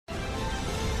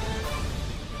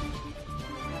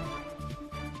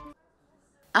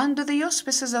Under the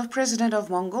auspices of President of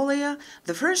Mongolia,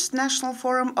 the first national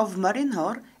forum of Morin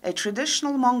Khuur, a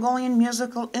traditional Mongolian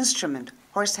musical instrument,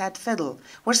 horsehead fiddle,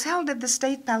 was held at the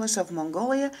State Palace of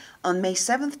Mongolia on May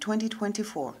 7,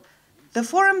 2024. The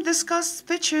forum discussed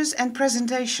speeches and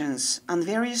presentations on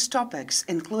various topics,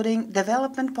 including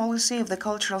development policy of the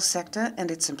cultural sector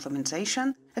and its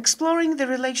implementation, exploring the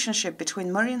relationship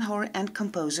between Morin Khuur and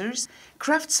composers,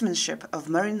 craftsmanship of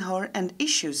Morin Khuur and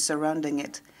issues surrounding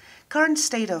it, current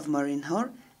state of Morin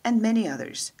Khuur, and many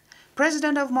others.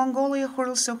 President of Mongolia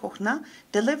Khuur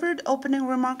delivered opening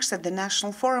remarks at the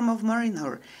National Forum of Morin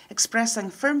Khuur, expressing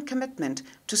firm commitment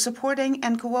to supporting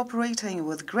and cooperating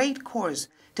with great cause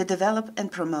to develop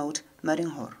and promote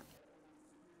Morin Khuur.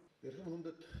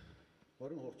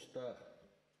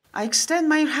 I extend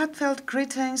my heartfelt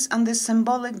greetings on this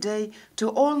symbolic day to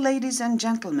all ladies and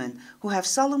gentlemen who have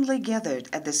solemnly gathered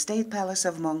at the State Palace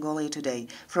of Mongolia today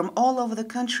from all over the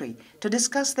country to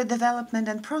discuss the development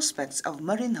and prospects of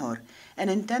Morin Khuur, an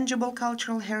intangible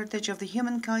cultural heritage of the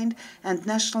humankind and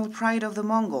national pride of the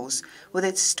Mongols, with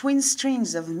its twin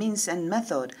strings of means and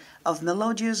method, of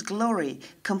melodious glory,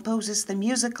 composes the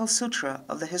musical sutra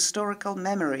of the historical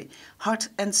memory, heart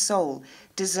and soul,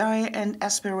 desire and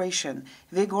aspiration,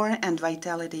 vigor and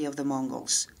vitality of the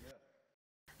Mongols.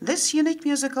 This unique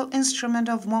musical instrument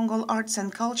of Mongol arts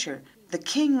and culture, the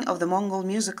king of the Mongol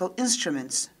musical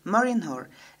instruments, Morin Khuur,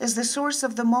 is the source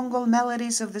of the Mongol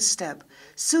melodies of the steppe,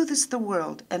 soothes the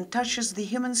world and touches the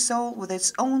human soul with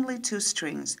its only two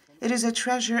strings. It is a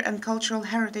treasure and cultural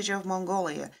heritage of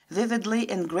Mongolia, vividly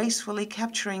and gracefully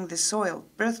capturing the soil,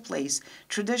 birthplace,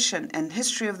 tradition, and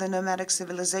history of the nomadic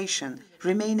civilization,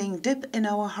 remaining deep in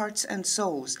our hearts and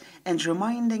souls, and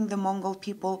reminding the Mongol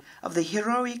people of the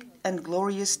heroic and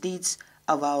glorious deeds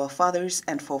of our fathers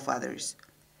and forefathers.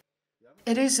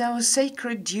 It is our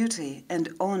sacred duty and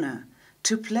honor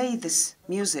to play this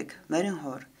music, Morin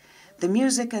Khuur, the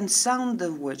music and sound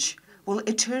of which will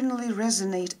eternally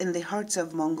resonate in the hearts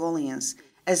of Mongolians,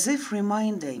 as if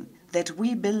reminding that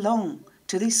we belong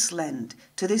to this land,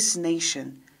 to this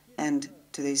nation, and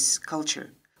to this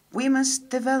culture. We must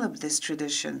develop this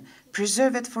tradition,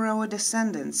 preserve it for our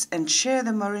descendants, and share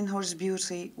the Morin Khuur's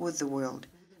beauty with the world.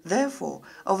 Therefore,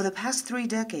 over the past 3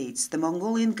 decades, the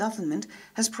Mongolian government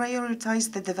has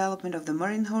prioritized the development of the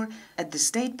Morin Khuur at the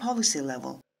state policy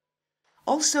level.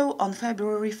 Also, on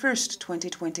February 1,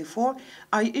 2024,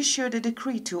 I issued a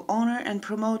decree to honor and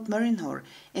promote Morin Khuur,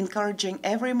 encouraging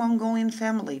every Mongolian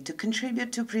family to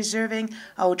contribute to preserving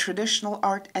our traditional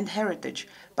art and heritage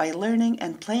by learning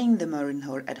and playing the Morin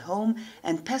Khuur at home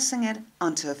and passing it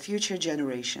on to future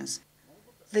generations.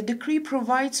 The decree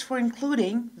provides for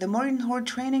including the Morin Khuur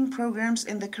training programs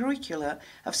in the curricula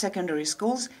of secondary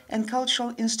schools and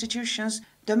cultural institutions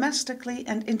domestically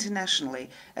and internationally,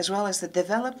 as well as the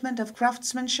development of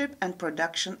craftsmanship and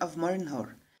production of Morin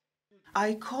Khuur.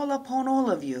 I call upon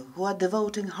all of you who are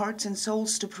devoting hearts and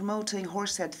souls to promoting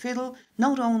horsehead fiddle,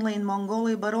 not only in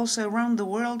Mongolia but also around the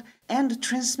world, and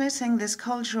transmitting this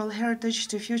cultural heritage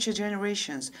to future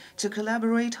generations, to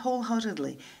collaborate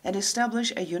wholeheartedly and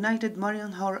establish a united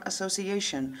Morin Khuur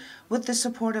association with the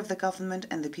support of the government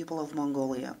and the people of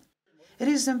Mongolia. It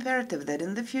is imperative that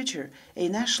in the future a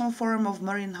national forum of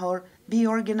Morin Khuur be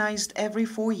organized every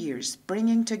 4 years,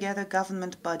 bringing together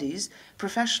government bodies,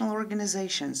 professional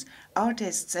organizations,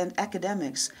 artists and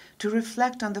academics to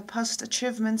reflect on the past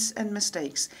achievements and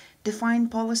mistakes, define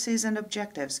policies and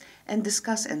objectives, and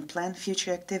discuss and plan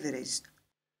future activities.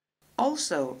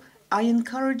 Also, I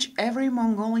encourage every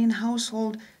Mongolian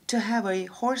household to have a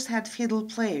horsehead fiddle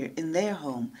player in their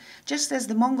home, just as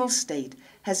the Mongol state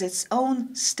has its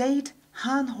own state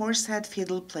Han horsehead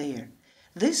fiddle player.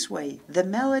 This way, the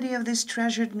melody of this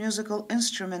treasured musical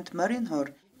instrument, Morin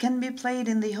Khuur, can be played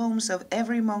in the homes of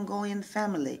every Mongolian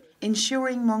family,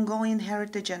 ensuring Mongolian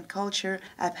heritage and culture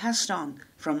are passed on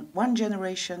from one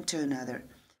generation to another.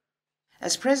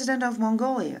 As President of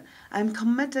Mongolia, I am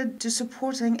committed to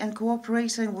supporting and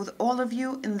cooperating with all of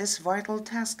you in this vital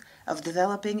task of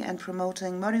developing and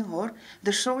promoting Morin Khuur,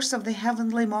 the source of the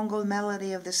heavenly Mongol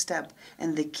melody of the steppe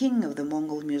and the king of the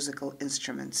Mongol musical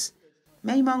instruments.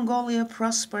 May Mongolia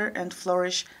prosper and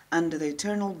flourish under the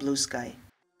eternal blue sky.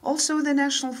 Also, the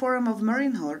National Forum of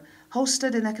Morin Khuur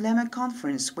hosted an academic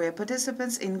conference where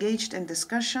participants engaged in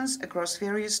discussions across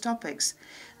various topics.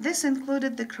 This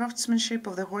included the craftsmanship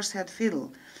of the horsehead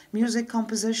fiddle, music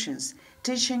compositions,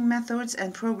 teaching methods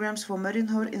and programs for Morin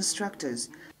Khuur instructors,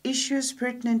 issues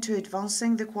pertinent to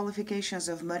advancing the qualifications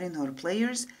of Morin Khuur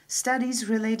players, studies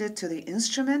related to the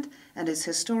instrument and its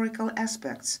historical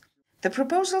aspects, The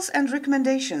proposals and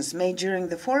recommendations made during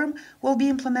the forum will be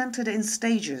implemented in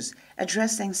stages,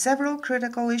 addressing several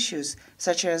critical issues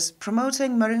such as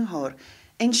promoting Morin Khuur,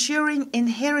 ensuring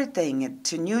inheriting it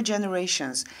to new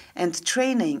generations, and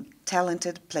training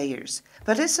talented players.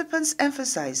 Participants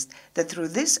emphasized that through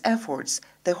these efforts,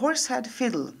 the horsehead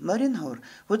fiddle, Morin Khuur,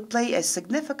 would play a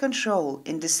significant role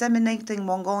in disseminating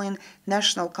Mongolian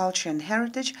national culture and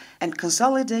heritage and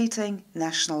consolidating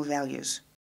national values.